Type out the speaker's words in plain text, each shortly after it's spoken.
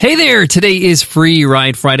Hey there, today is Free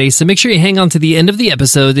Ride Friday, so make sure you hang on to the end of the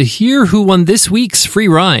episode to hear who won this week's free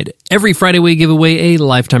ride. Every Friday we give away a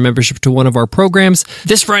lifetime membership to one of our programs.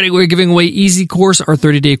 This Friday we're giving away Easy Course, our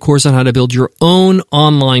 30-day course on how to build your own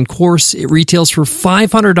online course. It retails for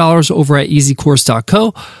 $500 over at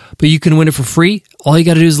easycourse.co, but you can win it for free. All you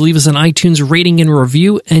got to do is leave us an iTunes rating and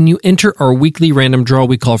review, and you enter our weekly random draw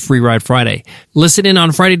we call Free Ride Friday. Listen in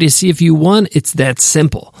on Friday to see if you won. It's that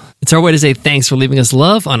simple. It's our way to say thanks for leaving us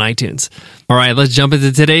love on iTunes. All right, let's jump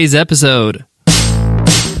into today's episode.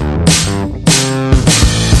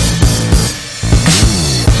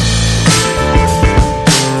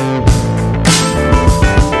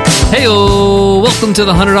 Heyo! Welcome to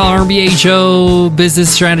the $100 MBA Show,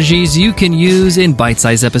 business strategies you can use in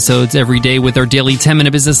bite-sized episodes every day with our daily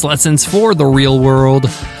 10-minute business lessons for the real world.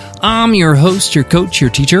 I'm your host, your coach,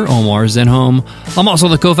 your teacher, Omar Zenhom. I'm also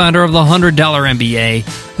the co-founder of the $100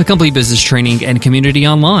 MBA, a complete business training and community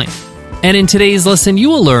online. And in today's lesson, you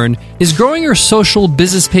will learn, is growing your social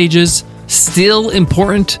business pages still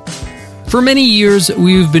important? For many years,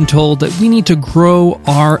 we've been told that we need to grow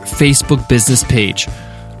our Facebook business page,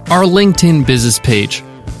 our LinkedIn business page,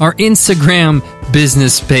 our Instagram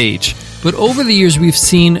business page. But over the years, we've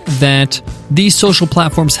seen that these social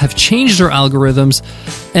platforms have changed their algorithms,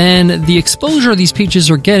 and the exposure these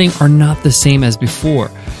pages are getting are not the same as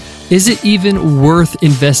before. Is it even worth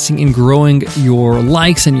investing in growing your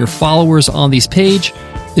likes and your followers on these pages?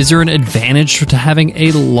 Is there an advantage to having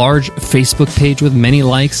a large Facebook page with many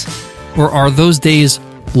likes? Or are those days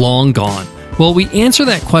long gone? Well, we answer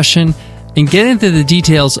that question and get into the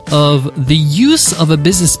details of the use of a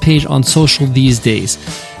business page on social these days.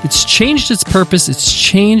 It's changed its purpose, it's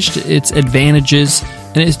changed its advantages,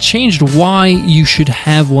 and it's changed why you should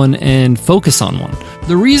have one and focus on one.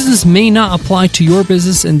 The reasons may not apply to your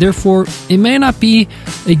business, and therefore it may not be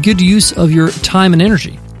a good use of your time and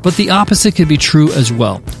energy. But the opposite could be true as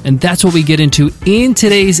well. And that's what we get into in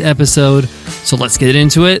today's episode. So let's get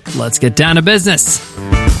into it. Let's get down to business.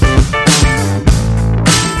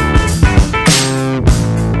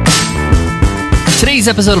 Today's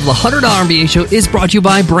episode of the $100 MBA Show is brought to you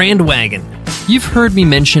by Brandwagon. You've heard me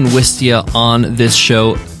mention Wistia on this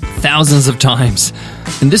show thousands of times,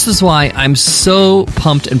 and this is why I'm so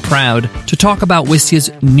pumped and proud to talk about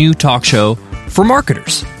Wistia's new talk show for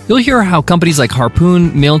marketers. You'll hear how companies like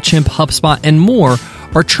Harpoon, MailChimp, HubSpot, and more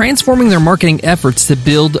are transforming their marketing efforts to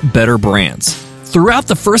build better brands. Throughout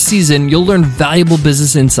the first season, you'll learn valuable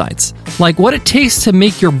business insights, like what it takes to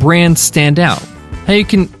make your brand stand out, how you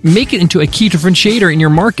can make it into a key differentiator in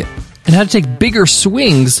your market, and how to take bigger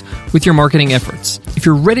swings with your marketing efforts. If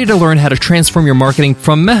you're ready to learn how to transform your marketing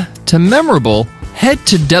from meh to memorable, head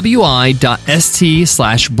to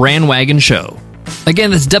wi.st/brandwagonshow.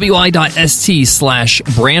 Again, that's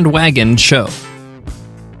wi.st/brandwagonshow.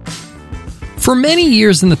 For many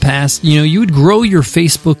years in the past, you would grow your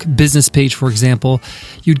Facebook business page, for example.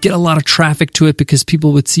 You'd get a lot of traffic to it because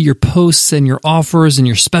people would see your posts and your offers and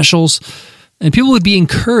your specials. And people would be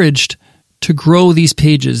encouraged to grow these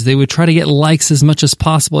pages. They would try to get likes as much as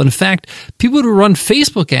possible. In fact, people would run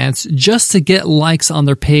Facebook ads just to get likes on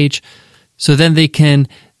their page, so then they can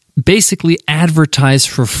basically advertise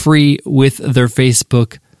for free with their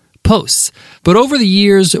Facebook posts. But over the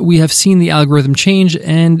years, we have seen the algorithm change,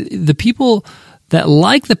 and the people that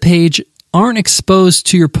like the page aren't exposed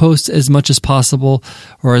to your posts as much as possible,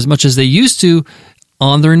 or as much as they used to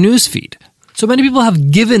on their newsfeed. So many people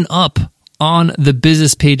have given up on the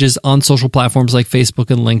business pages on social platforms like Facebook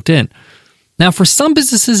and LinkedIn. Now, for some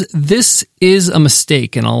businesses, this is a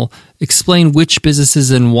mistake, and I'll explain which businesses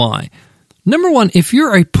and why. Number one, if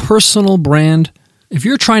you're a personal brand, if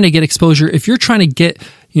you're trying to get exposure, if you're trying to get,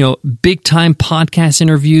 big time podcast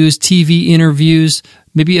interviews, TV interviews,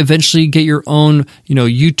 maybe eventually get your own,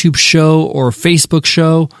 YouTube show or Facebook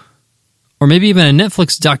show, or maybe even a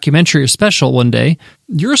Netflix documentary or special one day,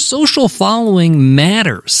 your social following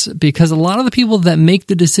matters, because a lot of the people that make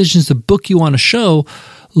the decisions to book you on a show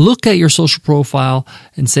look at your social profile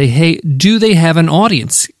and say, hey, do they have an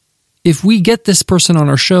audience? If we get this person on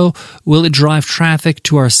our show, will it drive traffic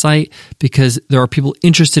to our site because there are people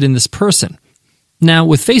interested in this person? Now,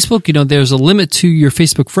 with Facebook, there's a limit to your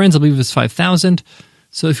Facebook friends. I believe it's 5,000.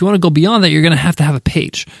 So if you want to go beyond that, you're going to have a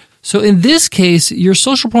page. So in this case, your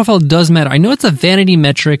social profile does matter. I know it's a vanity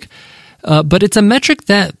metric, but it's a metric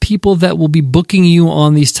that people that will be booking you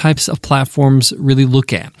on these types of platforms really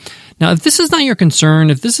look at. Now, if this is not your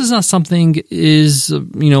concern, if this is not something is,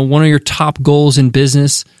 one of your top goals in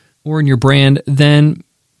business or in your brand, then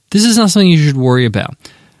this is not something you should worry about.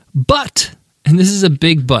 But, and this is a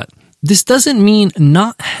big but, This doesn't mean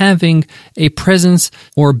not having a presence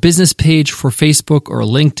or a business page for Facebook or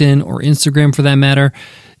LinkedIn or Instagram for that matter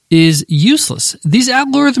is useless. These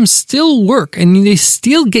algorithms still work and they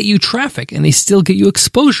still get you traffic and they still get you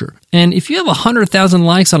exposure. And if you have 100,000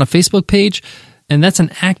 likes on a Facebook page, and that's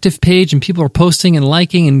an active page and people are posting and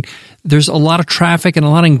liking and there's a lot of traffic and a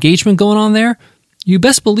lot of engagement going on there, you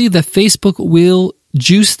best believe that Facebook will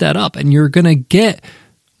juice that up and you're going to get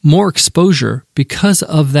more exposure because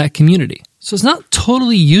of that community. So it's not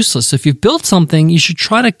totally useless. If you've built something, you should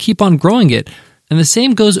try to keep on growing it. And the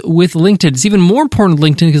same goes with LinkedIn. It's even more important with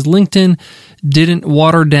LinkedIn because LinkedIn didn't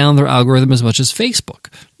water down their algorithm as much as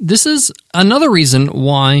Facebook. This is another reason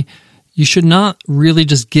why you should not really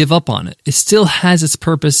just give up on it. It still has its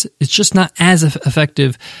purpose. It's just not as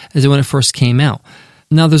effective as when it first came out.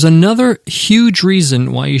 Now, there's another huge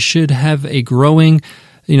reason why you should have a growing,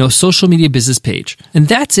 social media business page. And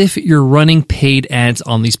that's if you're running paid ads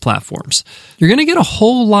on these platforms. You're going to get a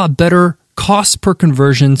whole lot better cost per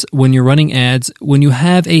conversions when you're running ads when you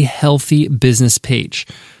have a healthy business page.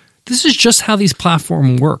 This is just how these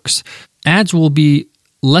platforms works. Ads will be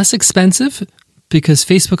less expensive because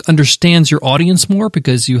Facebook understands your audience more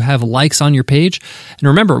because you have likes on your page. And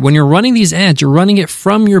remember, when you're running these ads, you're running it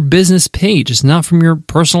from your business page. It's not from your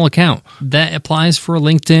personal account. That applies for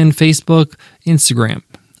LinkedIn, Facebook, Instagram.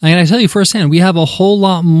 And I tell you firsthand, we have a whole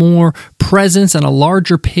lot more presence and a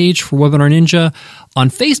larger page for Webinar Ninja on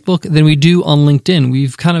Facebook than we do on LinkedIn.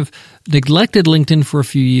 We've kind of neglected LinkedIn for a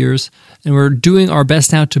few years, and we're doing our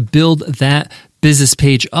best now to build that business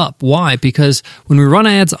page up. Why? Because when we run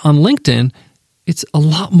ads on LinkedIn, it's a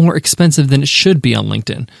lot more expensive than it should be on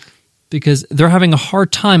LinkedIn because they're having a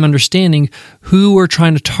hard time understanding who we're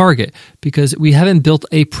trying to target because we haven't built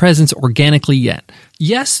a presence organically yet.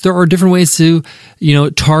 Yes, there are different ways to,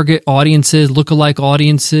 target audiences, lookalike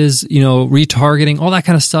audiences, retargeting, all that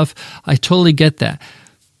kind of stuff. I totally get that.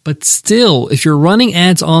 But still, if you're running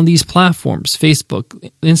ads on these platforms,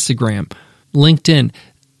 Facebook, Instagram, LinkedIn,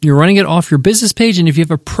 you're running it off your business page, and if you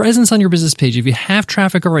have a presence on your business page, if you have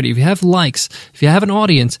traffic already, if you have likes, if you have an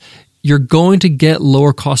audience, you're going to get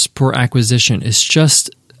lower cost per acquisition. It's just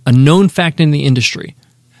a known fact in the industry.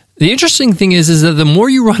 The interesting thing is that the more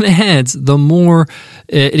you run ads, the more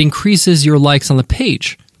it increases your likes on the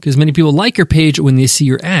page because many people like your page when they see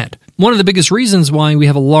your ad. One of the biggest reasons why we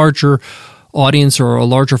have a larger audience or a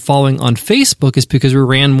larger following on Facebook is because we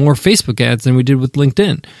ran more Facebook ads than we did with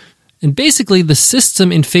LinkedIn. And basically, the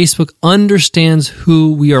system in Facebook understands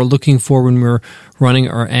who we are looking for when we're running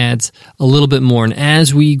our ads a little bit more. And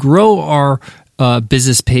as we grow our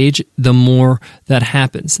business page, the more that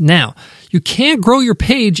happens. Now, you can't grow your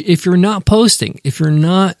page if you're not posting, if you're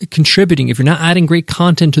not contributing, if you're not adding great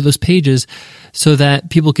content to those pages so that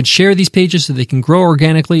people can share these pages so they can grow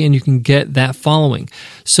organically and you can get that following.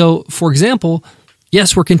 So, for example,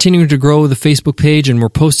 yes, we're continuing to grow the Facebook page and we're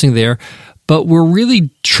posting there, but we're really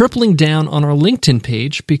tripling down on our LinkedIn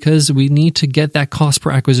page because we need to get that cost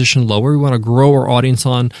per acquisition lower. We want to grow our audience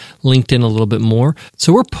on LinkedIn a little bit more.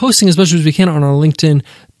 So we're posting as much as we can on our LinkedIn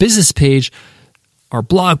business page, our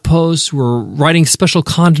blog posts, we're writing special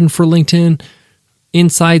content for LinkedIn,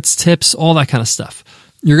 insights, tips, all that kind of stuff.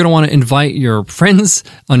 You're going to want to invite your friends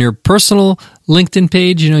on your personal LinkedIn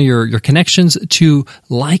page, your connections to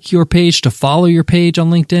like your page, to follow your page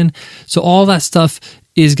on LinkedIn. So all that stuff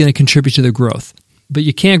is going to contribute to the growth. But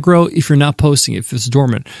you can't grow if you're not posting, if it's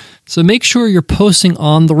dormant. So make sure you're posting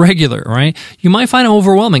on the regular, right? You might find it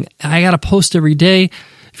overwhelming. I got to post every day.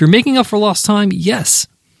 If you're making up for lost time, yes.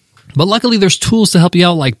 But luckily there's tools to help you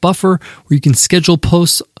out like Buffer where you can schedule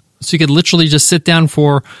posts so you could literally just sit down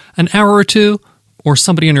for an hour or two, or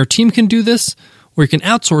somebody on your team can do this, or you can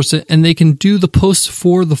outsource it and they can do the posts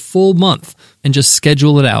for the full month and just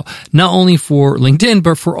schedule it out. Not only for LinkedIn,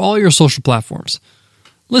 but for all your social platforms.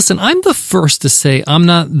 Listen, I'm the first to say I'm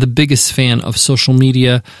not the biggest fan of social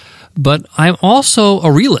media, but I'm also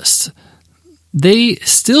a realist. They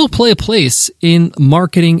still play a place in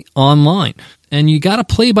marketing online. And you got to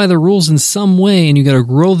play by the rules in some way, and you got to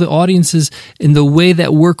grow the audiences in the way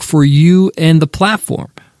that work for you and the platform.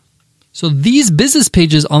 So these business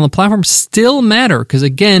pages on the platform still matter because,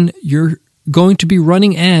 again, you're going to be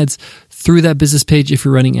running ads through that business page if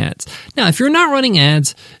you're running ads. Now, if you're not running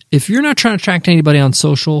ads, if you're not trying to attract anybody on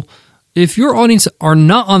social, if your audience are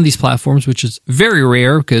not on these platforms, which is very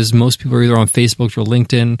rare because most people are either on Facebook or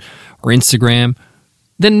LinkedIn or Instagram,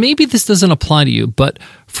 then maybe this doesn't apply to you. But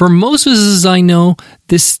for most businesses I know,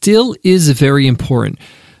 this still is very important.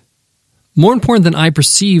 More important than I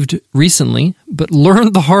perceived recently, but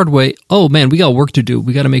learned the hard way. Oh man, we got work to do.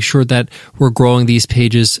 We got to make sure that we're growing these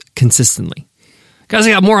pages consistently. Guys,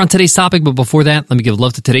 I got more on today's topic, but before that, let me give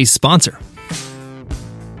love to today's sponsor.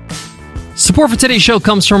 Support for today's show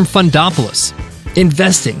comes from Fundopolis.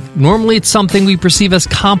 Investing. Normally it's something we perceive as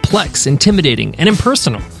complex, intimidating, and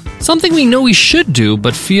impersonal. Something we know we should do,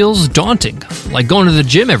 but feels daunting, like going to the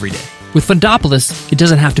gym every day. With Fundopolis, it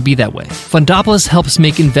doesn't have to be that way. Fundopolis helps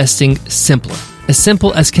make investing simpler. As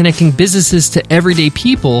simple as connecting businesses to everyday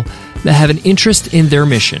people that have an interest in their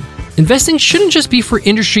mission. Investing shouldn't just be for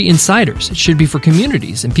industry insiders. It should be for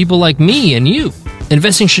communities and people like me and you.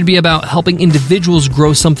 Investing should be about helping individuals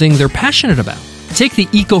grow something they're passionate about. Take the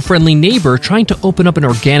eco-friendly neighbor trying to open up an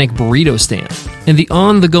organic burrito stand, and the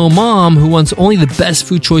on-the-go mom who wants only the best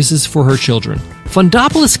food choices for her children.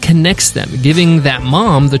 Fundopolis connects them, giving that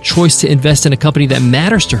mom the choice to invest in a company that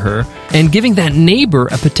matters to her, and giving that neighbor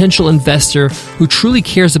a potential investor who truly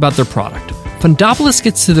cares about their product. Fundopolis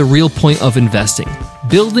gets to the real point of investing,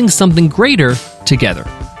 building something greater together.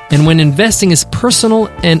 And when investing is personal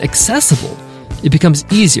and accessible, it becomes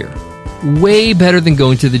easier, way better than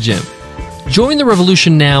going to the gym. Join the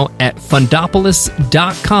revolution now at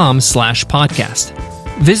fundopolis.com/podcast.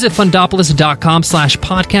 Visit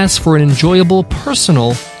fundopolis.com/podcast for an enjoyable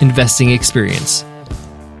personal investing experience.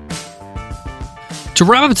 To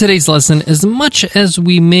wrap up today's lesson, as much as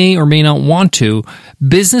we may or may not want to,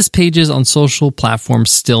 business pages on social platforms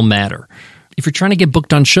still matter. If you're trying to get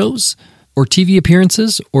booked on shows or TV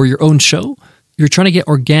appearances or your own show, you're trying to get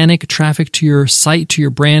organic traffic to your site, to your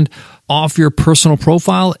brand, off your personal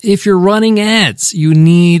profile. If you're running ads, you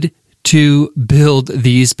need to build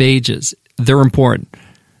these pages. They're important.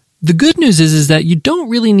 The good news is that you don't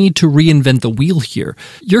really need to reinvent the wheel here.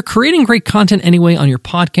 You're creating great content anyway on your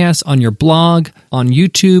podcast, on your blog, on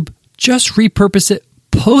YouTube. Just repurpose it,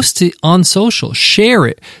 post it on social, share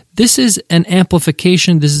it. This is an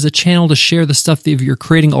amplification. This is a channel to share the stuff that you're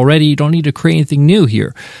creating already. You don't need to create anything new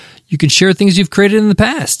here. You can share things you've created in the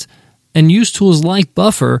past and use tools like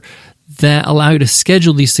Buffer that allow you to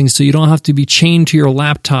schedule these things so you don't have to be chained to your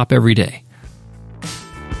laptop every day.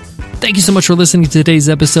 Thank you so much for listening to today's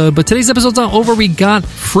episode. But today's episode's not over. We got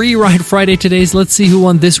Free Ride Friday today. So let's see who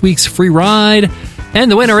won this week's free ride. And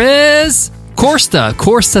the winner is Korsta.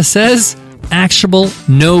 Korsta says, actionable,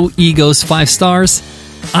 no egos, 5 stars.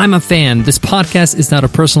 I'm a fan. This podcast is not a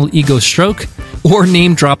personal ego stroke or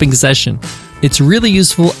name-dropping session. It's really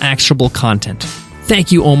useful, actionable content.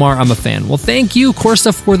 Thank you, Omar. I'm a fan. Well, thank you,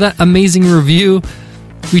 Korsta, for that amazing review.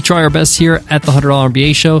 We try our best here at the $100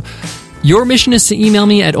 MBA Show. Your mission is to email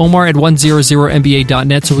me at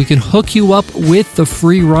omar@100mba.net so we can hook you up with the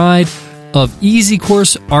free ride of Easy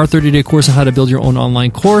Course, our 30-day course on how to build your own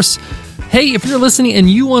online course. Hey, if you're listening and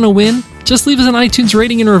you want to win, just leave us an iTunes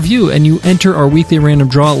rating and a review, and you enter our weekly random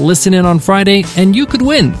draw. Listen in on Friday, and you could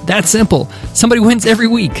win. That's simple. Somebody wins every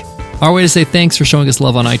week. Our way to say thanks for showing us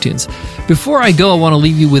love on iTunes. Before I go, I want to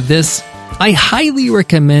leave you with this. I highly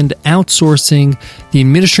recommend outsourcing the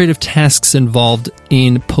administrative tasks involved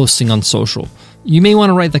in posting on social. You may want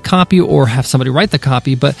to write the copy or have somebody write the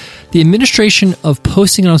copy, but the administration of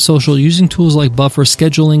posting on social using tools like Buffer,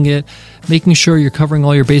 scheduling it, making sure you're covering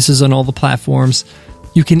all your bases on all the platforms,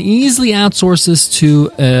 you can easily outsource this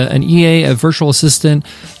to an EA, a virtual assistant.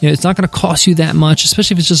 It's not going to cost you that much,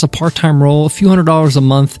 especially if it's just a part-time role, a few $100s a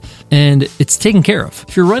month, and it's taken care of.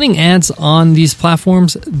 If you're running ads on these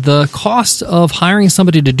platforms, the cost of hiring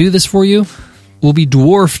somebody to do this for you will be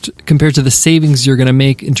dwarfed compared to the savings you're going to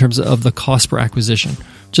make in terms of the cost per acquisition.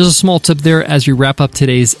 Just a small tip there as we wrap up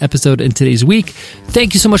today's episode and today's week.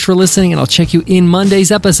 Thank you so much for listening, and I'll check you in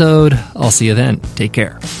Monday's episode. I'll see you then. Take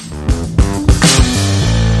care.